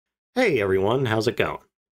Hey everyone, how's it going?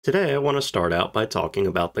 Today I want to start out by talking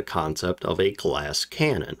about the concept of a glass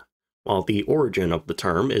cannon. While the origin of the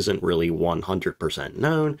term isn't really 100%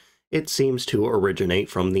 known, it seems to originate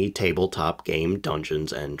from the tabletop game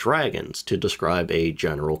Dungeons and Dragons to describe a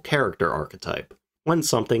general character archetype. When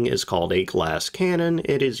something is called a glass cannon,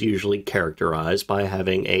 it is usually characterized by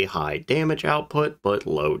having a high damage output but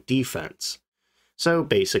low defense. So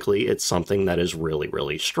basically, it's something that is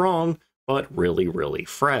really strong, but really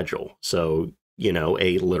fragile. So,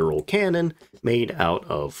 a literal cannon made out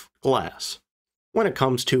of glass. When it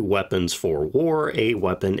comes to weapons for war, a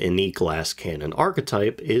weapon in the glass cannon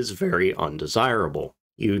archetype is very undesirable.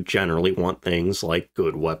 You generally want things like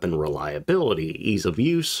good weapon reliability, ease of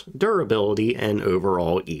use, durability, and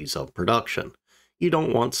overall ease of production. You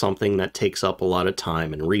don't want something that takes up a lot of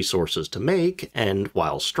time and resources to make, and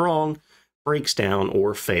while strong, breaks down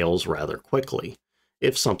or fails rather quickly.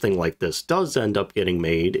 If something like this does end up getting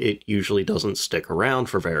made, it usually doesn't stick around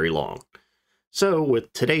for very long. So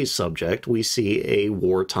with today's subject, we see a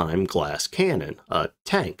wartime glass cannon, a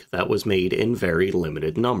tank that was made in very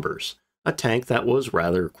limited numbers. A tank that was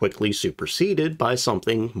rather quickly superseded by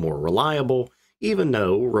something more reliable, even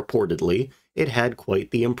though, reportedly, it had quite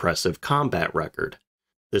the impressive combat record.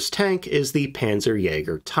 This tank is the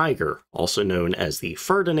Panzerjager Tiger, also known as the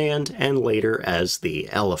Ferdinand and later as the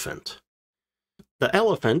Elefant. The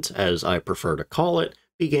Elefant, as I prefer to call it,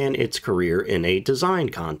 began its career in a design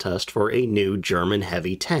contest for a new German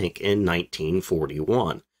heavy tank in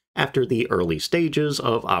 1941, after the early stages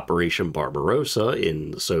of Operation Barbarossa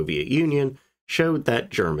in the Soviet Union showed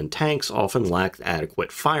that German tanks often lacked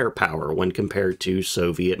adequate firepower when compared to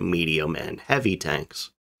Soviet medium and heavy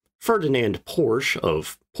tanks. Ferdinand Porsche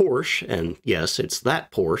of Porsche, and yes, it's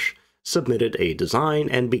that Porsche, submitted a design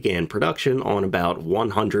and began production on about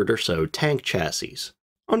 100 or so tank chassis.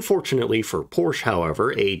 Unfortunately for Porsche,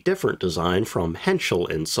 however, a different design from Henschel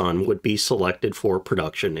 & Son would be selected for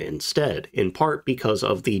production instead, in part because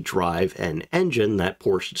of the drive and engine that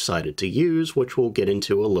Porsche decided to use, which we'll get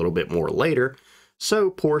into a little bit more later, so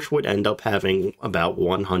Porsche would end up having about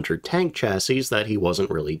 100 tank chassis that he wasn't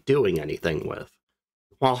really doing anything with.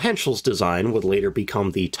 While Henschel's design would later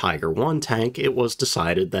become the Tiger I tank, it was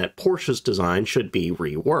decided that Porsche's design should be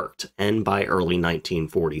reworked, and by early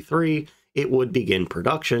 1943, it would begin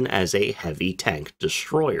production as a heavy tank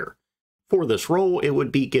destroyer. For this role, it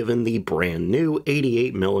would be given the brand new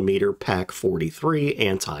 88mm Pak 43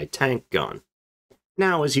 anti-tank gun.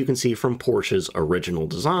 Now, as you can see from Porsche's original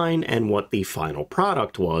design and what the final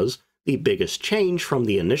product was, the biggest change from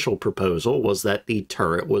the initial proposal was that the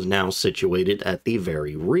turret was now situated at the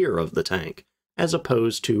very rear of the tank, as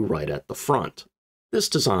opposed to right at the front. This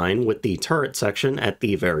design, with the turret section at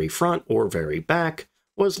the very front or very back,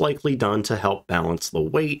 was likely done to help balance the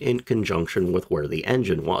weight in conjunction with where the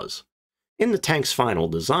engine was. In the tank's final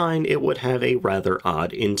design, it would have a rather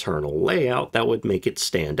odd internal layout that would make it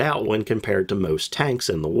stand out when compared to most tanks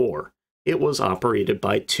in the war. It was operated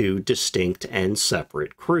by two distinct and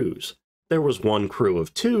separate crews. There was one crew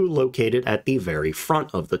of two located at the very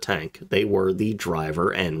front of the tank. They were the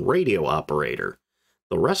driver and radio operator.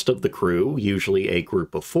 The rest of the crew, usually a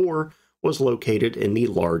group of four, was located in the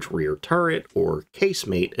large rear turret, or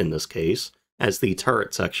casemate in this case, as the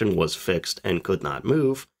turret section was fixed and could not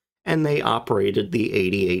move, and they operated the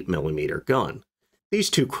 88mm gun. These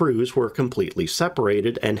two crews were completely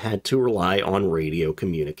separated and had to rely on radio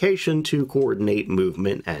communication to coordinate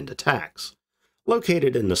movement and attacks.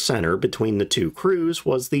 Located in the center between the two crews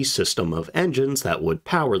was the system of engines that would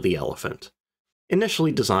power the Elefant.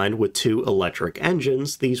 Initially designed with two electric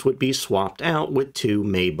engines, these would be swapped out with two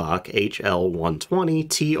Maybach HL120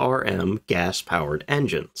 TRM gas-powered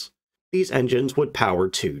engines. These engines would power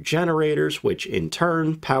two generators, which in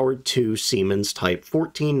turn powered two Siemens Type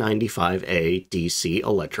 1495A DC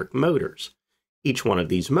electric motors. Each one of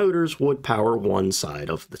these motors would power one side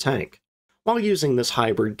of the tank. While using this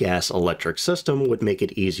hybrid gas-electric system would make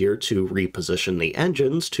it easier to reposition the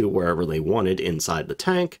engines to wherever they wanted inside the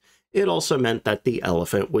tank, it also meant that the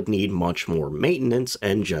Elefant would need much more maintenance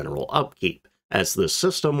and general upkeep, as this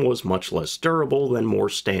system was much less durable than more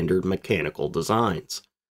standard mechanical designs.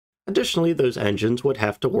 Additionally, those engines would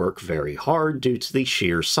have to work very hard due to the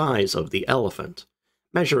sheer size of the Elefant.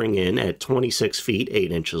 Measuring in at 26 feet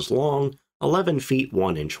 8 inches long, 11 feet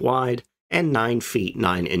 1 inch wide, and 9 feet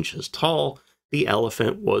 9 inches tall, the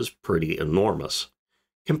Elefant was pretty enormous.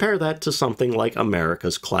 Compare that to something like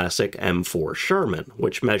America's classic M4 Sherman,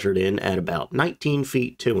 which measured in at about 19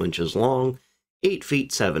 feet 2 inches long, 8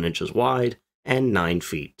 feet 7 inches wide, and 9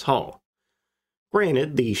 feet tall.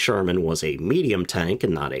 Granted, the Sherman was a medium tank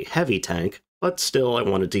and not a heavy tank, but still I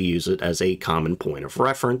wanted to use it as a common point of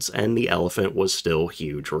reference, and the Elephant was still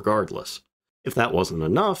huge regardless. If that wasn't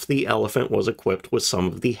enough, the Elephant was equipped with some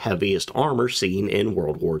of the heaviest armor seen in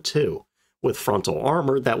World War II, with frontal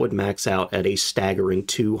armor that would max out at a staggering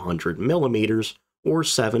 200 millimeters, or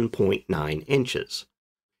 7.9 inches.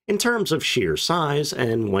 In terms of sheer size,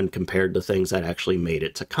 and when compared to things that actually made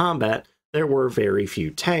it to combat, there were very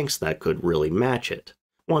few tanks that could really match it.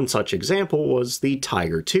 One such example was the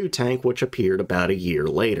Tiger II tank, which appeared about a year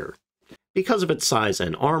later. Because of its size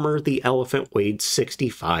and armor, the Elephant weighed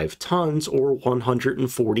 65 tons or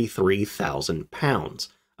 143,000 pounds,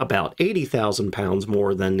 about 80,000 pounds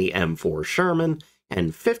more than the M4 Sherman,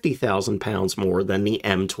 and 50,000 pounds more than the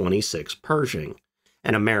M26 Pershing,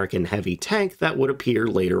 an American heavy tank that would appear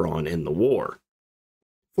later on in the war.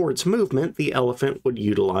 For its movement, the Elephant would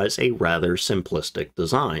utilize a rather simplistic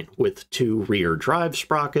design, with 2 rear drive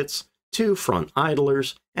sprockets, 2 front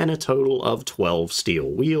idlers, and a total of 12 steel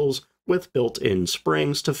wheels, with built-in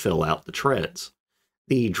springs to fill out the treads.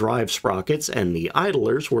 The drive sprockets and the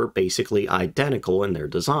idlers were basically identical in their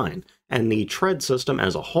design, and the tread system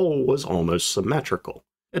as a whole was almost symmetrical.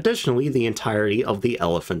 Additionally, the entirety of the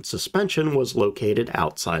Elephant suspension was located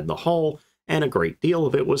outside the hull, and a great deal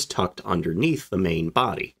of it was tucked underneath the main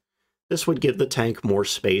body. This would give the tank more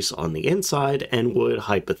space on the inside and would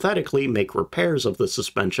hypothetically make repairs of the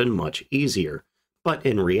suspension much easier. But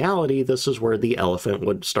in reality, this is where the Elephant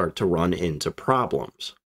would start to run into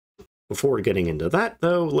problems. Before getting into that,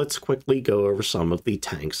 though, let's quickly go over some of the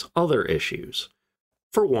tank's other issues.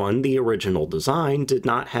 For one, the original design did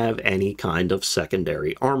not have any kind of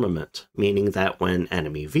secondary armament, meaning that when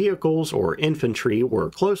enemy vehicles or infantry were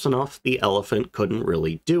close enough, the Elephant couldn't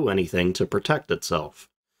really do anything to protect itself.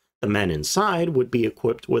 The men inside would be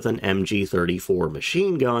equipped with an MG-34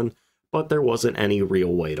 machine gun, but there wasn't any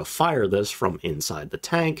real way to fire this from inside the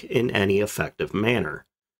tank in any effective manner.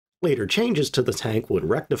 Later changes to the tank would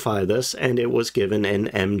rectify this, and it was given an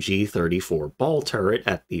MG-34 ball turret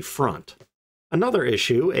at the front. Another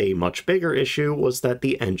issue, a much bigger issue, was that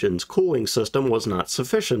the engine's cooling system was not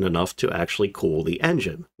sufficient enough to actually cool the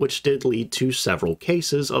engine, which did lead to several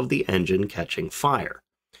cases of the engine catching fire.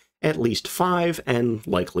 At least 5, and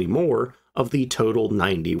likely more, of the total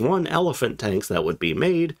 91 Elephant tanks that would be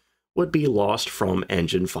made would be lost from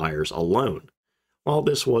engine fires alone. While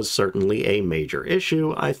this was certainly a major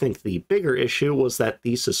issue, I think the bigger issue was that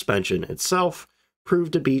the suspension itself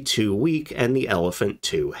proved to be too weak and the Elephant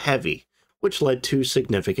too heavy, which led to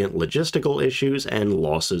significant logistical issues and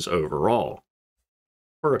losses overall.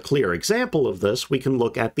 For a clear example of this, we can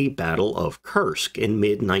look at the Battle of Kursk in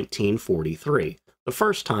mid-1943, the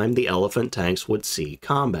first time the Elephant tanks would see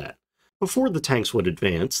combat. Before the tanks would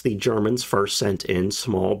advance, the Germans first sent in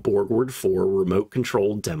small Borgward 4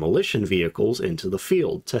 remote-controlled demolition vehicles into the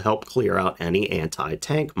field to help clear out any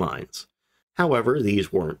anti-tank mines. However,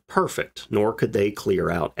 these weren't perfect, nor could they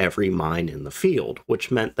clear out every mine in the field,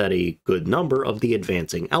 which meant that a good number of the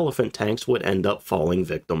advancing Elephant tanks would end up falling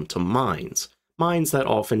victim to mines that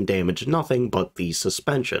often damaged nothing but the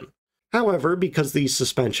suspension. However, because the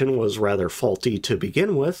suspension was rather faulty to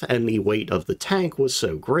begin with, and the weight of the tank was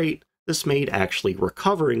so great, this made actually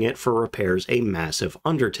recovering it for repairs a massive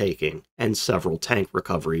undertaking, and several tank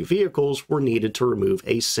recovery vehicles were needed to remove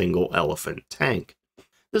a single Elephant tank.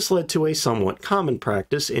 This led to a somewhat common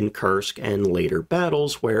practice in Kursk and later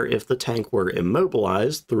battles where if the tank were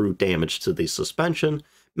immobilized through damage to the suspension,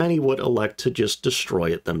 many would elect to just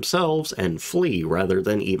destroy it themselves and flee rather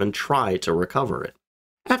than even try to recover it.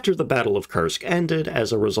 After the Battle of Kursk ended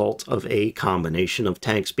as a result of a combination of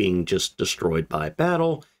tanks being just destroyed by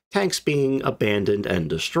battle, tanks being abandoned and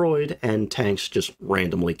destroyed, and tanks just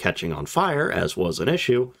randomly catching on fire, as was an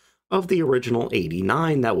issue, of the original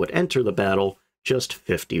 89 that would enter the battle, just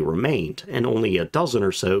 50 remained, and only a dozen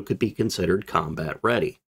or so could be considered combat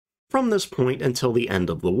ready. From this point until the end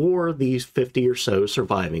of the war, these 50 or so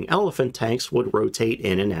surviving Elephant tanks would rotate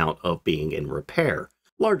in and out of being in repair,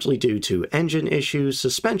 largely due to engine issues,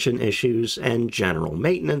 suspension issues, and general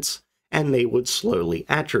maintenance, and they would slowly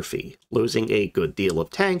atrophy, losing a good deal of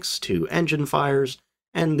tanks to engine fires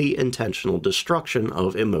and the intentional destruction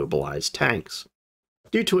of immobilized tanks.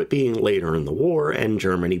 Due to it being later in the war and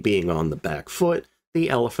Germany being on the back foot, the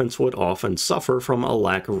Elephants would often suffer from a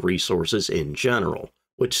lack of resources in general,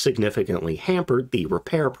 which significantly hampered the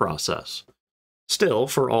repair process. Still,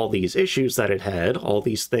 for all these issues that it had, all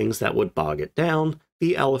these things that would bog it down,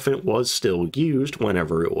 the Elephant was still used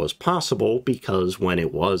whenever it was possible because when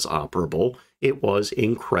it was operable, it was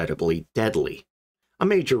incredibly deadly. A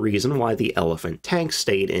major reason why the Elephant tanks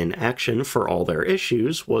stayed in action for all their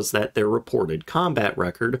issues was that their reported combat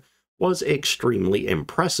record was extremely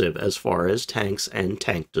impressive as far as tanks and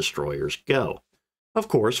tank destroyers go. Of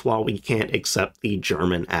course, while we can't accept the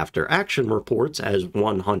German after-action reports as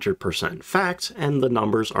 100% fact, and the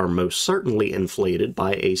numbers are most certainly inflated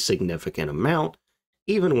by a significant amount,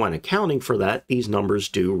 even when accounting for that, these numbers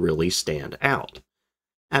do really stand out.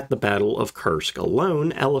 At the Battle of Kursk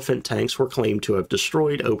alone, Elefant tanks were claimed to have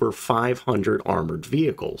destroyed over 500 armored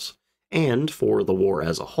vehicles, and for the war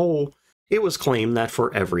as a whole, it was claimed that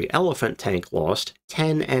for every Elefant tank lost,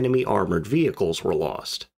 10 enemy armored vehicles were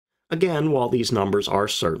lost. Again, while these numbers are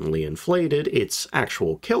certainly inflated, its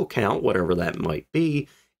actual kill count, whatever that might be,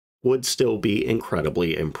 would still be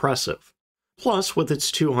incredibly impressive. Plus, with its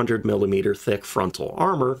 200mm thick frontal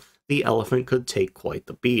armor, the Elefant could take quite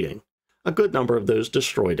the beating. A good number of those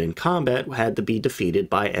destroyed in combat had to be defeated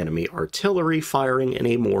by enemy artillery firing in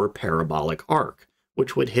a more parabolic arc,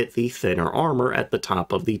 which would hit the thinner armor at the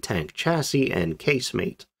top of the tank chassis and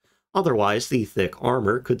casemate. Otherwise, the thick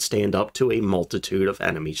armor could stand up to a multitude of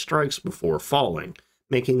enemy strikes before falling,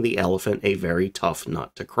 making the Elefant a very tough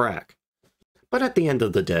nut to crack. But at the end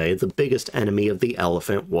of the day, the biggest enemy of the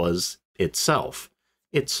Elefant was itself.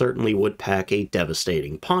 It certainly would pack a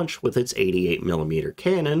devastating punch with its 88mm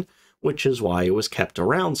cannon, which is why it was kept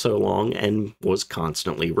around so long and was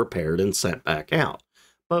constantly repaired and sent back out.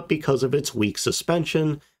 But because of its weak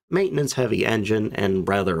suspension, maintenance-heavy engine, and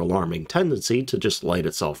rather alarming tendency to just light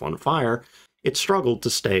itself on fire, it struggled to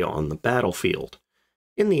stay on the battlefield.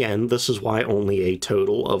 In the end, this is why only a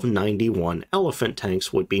total of 91 Elefant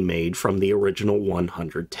tanks would be made from the original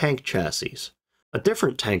 100 tank chassis. A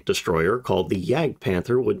different tank destroyer called the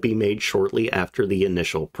Jagdpanther would be made shortly after the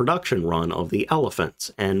initial production run of the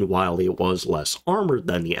Elefants, and while it was less armored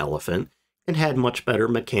than the Elefant, it had much better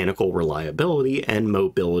mechanical reliability and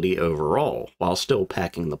mobility overall, while still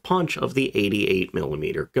packing the punch of the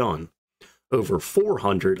 88mm gun. Over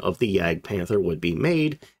 400 of the Jagdpanther would be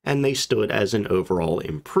made, and they stood as an overall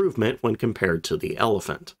improvement when compared to the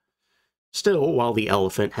Elefant. Still, while the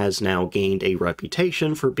Elefant has now gained a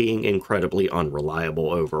reputation for being incredibly unreliable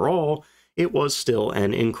overall, it was still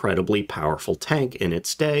an incredibly powerful tank in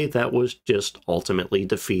its day that was just ultimately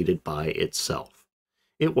defeated by itself.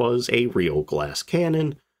 It was a real glass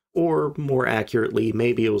cannon, or more accurately,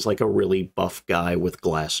 maybe it was like a really buff guy with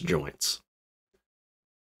glass joints.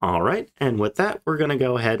 Alright, and with that, we're going to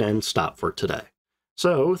go ahead and stop for today.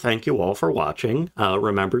 So, thank you all for watching.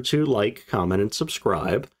 Remember to like, comment, and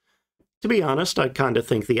subscribe. To be honest, I kind of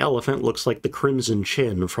think the Elefant looks like the Crimson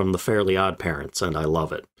Chin from the Fairly OddParents, and I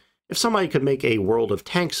love it. If somebody could make a World of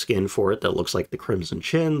Tanks skin for it that looks like the Crimson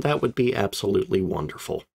Chin, that would be absolutely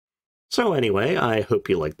wonderful. So anyway, I hope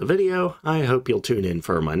you liked the video, I hope you'll tune in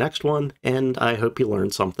for my next one, and I hope you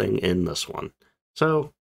learned something in this one.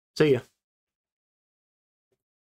 So, see ya.